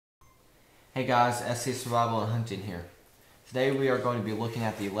Hey guys, SC Survival and Hunting here. Today we are going to be looking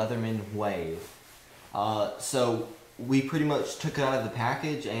at the Leatherman Wave. So we pretty much took it out of the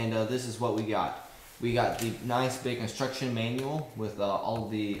package and this is what we got. We got the nice big instruction manual with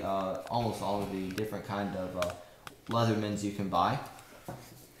almost all of the different kind of Leathermans you can buy.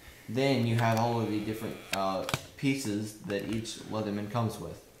 Then you have all of the different pieces that each Leatherman comes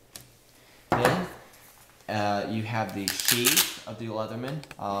with. Then you have the sheath of the Leatherman.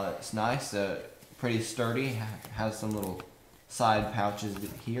 It's nice, pretty sturdy, has some little side pouches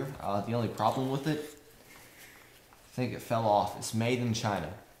here. The only problem with it, I think it fell off. It's made in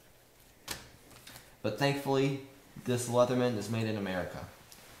China. But thankfully, this Leatherman is made in America.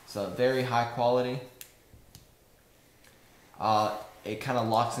 So very high quality. It kind of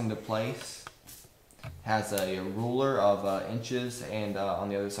locks into place. Has a ruler of inches and on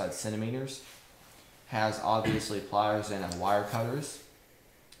the other side centimeters. Has obviously pliers and wire cutters.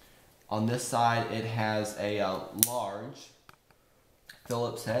 On this side it has a large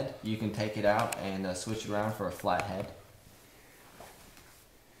Phillips head. You can take it out and switch it around for a flat head.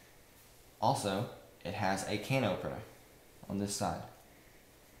 Also, it has a can opener on this side.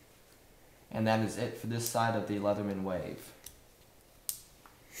 And that is it for this side of the Leatherman Wave.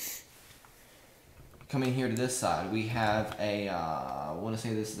 Coming here to this side, we have a, I want to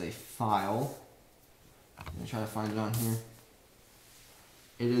say this is a file. I'm going to try to find it on here.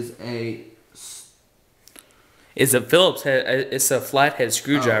 It is a... It's a Phillips head, it's a flathead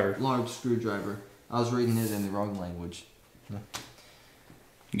screwdriver. Large screwdriver. I was reading it in the wrong language.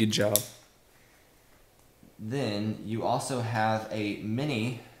 Good job. Then you also have a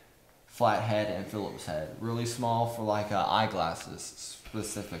mini flathead and Phillips head. Really small for like eyeglasses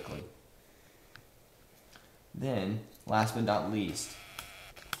specifically. Then, last but not least,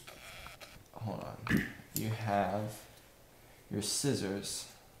 hold on. You have your scissors.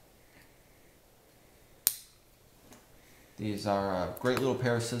 These are a great little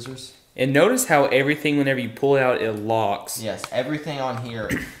pair of scissors. And notice how everything, whenever you pull it out, it locks. Yes, everything on here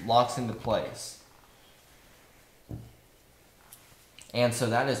locks into place. And so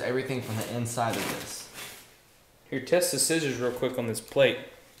that is everything from the inside of this. Here, test the scissors real quick on this plate.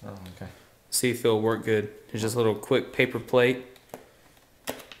 Oh, okay. See if it'll work good. There's just a little quick paper plate.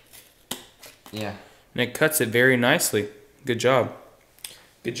 Yeah. And it cuts it very nicely. Good job.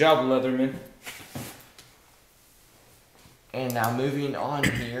 Good job, Leatherman. And now moving on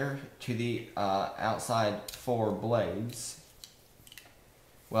here to the outside four blades.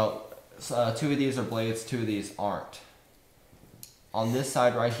 Well, two of these are blades, two of these aren't. On this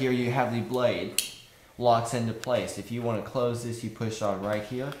side right here, you have the blade locks into place. If you want to close this, you push on right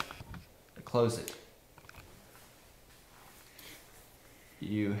here. Close it.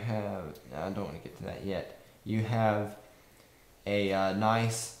 You have, I don't want to get to that yet. You have a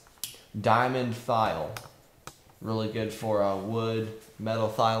nice diamond file. Really good for wood, metal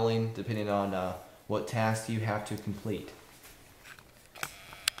filing, depending on what task you have to complete.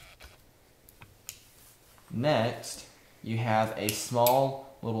 Next, you have a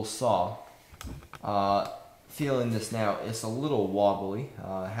small little saw. Feeling this now, it's a little wobbly.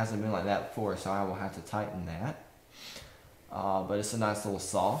 It hasn't been like that before, so I will have to tighten that. But it's a nice little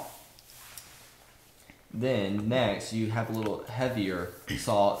saw. Then next, you have a little heavier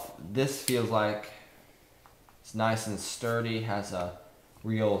saw. This feels like it's nice and sturdy, has a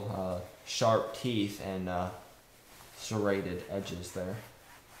real sharp teeth and serrated edges there.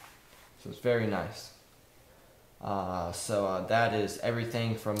 So it's very nice. So that is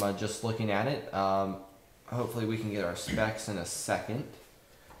everything from just looking at it. Hopefully we can get our specs in a second.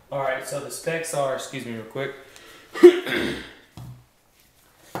 Alright, so the specs are, excuse me real quick.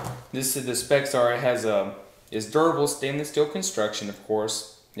 This is the specs are, it has is durable stainless steel construction, of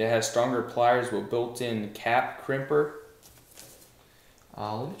course. It has stronger pliers with built-in cap crimper.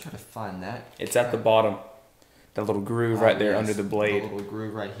 Let me try to find that. It's at the bottom. The little groove right there, yes, under the blade. The little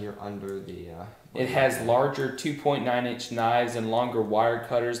groove right here under the... it has larger 2.9-inch knives and longer wire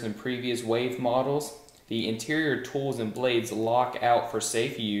cutters than previous Wave models. The interior tools and blades lock out for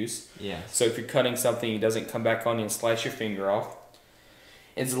safe use. Yes. So if you're cutting something, it doesn't come back on you and slice your finger off.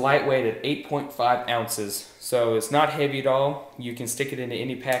 It's lightweight at 8.5 ounces. So it's not heavy at all. You can stick it into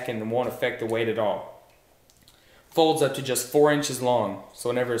any pack and it won't affect the weight at all. Folds up to just 4 inches long. So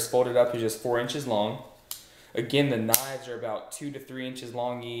whenever it's folded up, it's just 4 inches long. Again, the knives are about 2 to 3 inches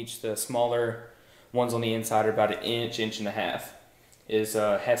long each. The smaller ones on the inside are about an inch, inch and a half. It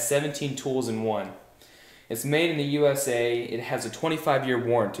has 17 tools in one. It's made in the USA. It has a 25-year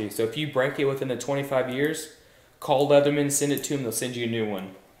warranty. So if you break it within the 25 years, call Leatherman, send it to them, they'll send you a new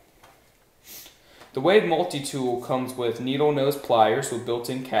one. The Wave Multitool comes with needle nose pliers with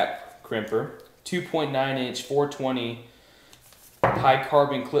built-in cap crimper, 2.9-inch 420 high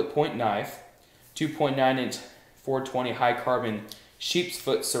carbon clip point knife, 2.9-inch 420 high carbon sheep's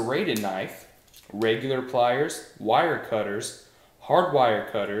foot serrated knife, regular pliers, wire cutters, hard wire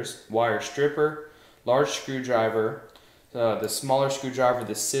cutters, wire stripper, large screwdriver, the smaller screwdriver,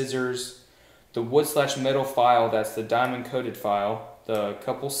 the scissors, the wood/metal file, that's the diamond coated file, the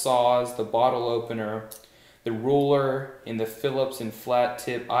couple saws, the bottle opener, the ruler, and the Phillips and flat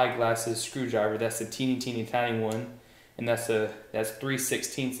tip eyeglasses screwdriver. That's the teeny tiny one, and that's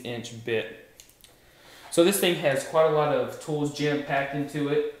 3/16 inch bit. So this thing has quite a lot of tools jam packed into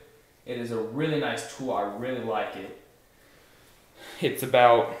it. It is a really nice tool. I really like it. It's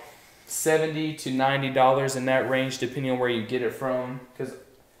about $70 to $90 in that range, depending on where you get it from.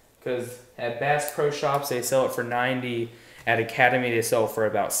 Because at Bass Pro Shops they sell it for $90. At Academy they sell it for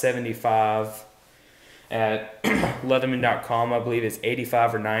about $75. At Leatherman.com I believe it's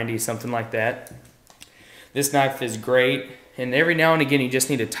 $85 or $90, something like that. This knife is great, and every now and again you just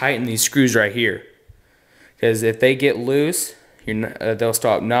need to tighten these screws right here. Because if they get loose, they'll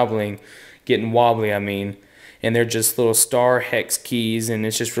stop getting wobbly, I mean. And they're just little star hex keys, and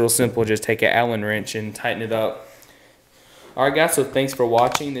it's just real simple. Just take an Allen wrench and tighten it up. Alright guys, so thanks for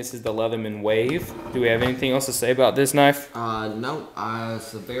watching. This is the Leatherman Wave. Do we have anything else to say about this knife? No,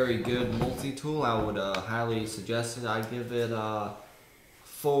 it's a very good multi-tool. I would highly suggest it. I give it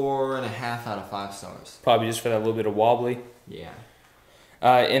 4.5 out of 5 stars. Probably just for that little bit of wobbly. Yeah.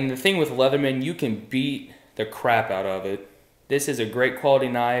 And the thing with Leatherman, you can beat the crap out of it. This is a great quality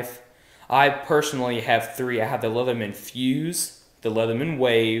knife. I personally have 3. I have the Leatherman Fuse, the Leatherman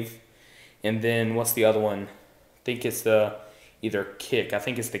Wave, and then what's the other one? I think it's the either Kick. I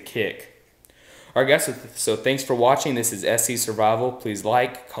think it's the Kick. Alright guys, so thanks for watching. This is SC Survival. Please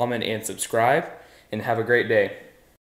like, comment, and subscribe, and have a great day.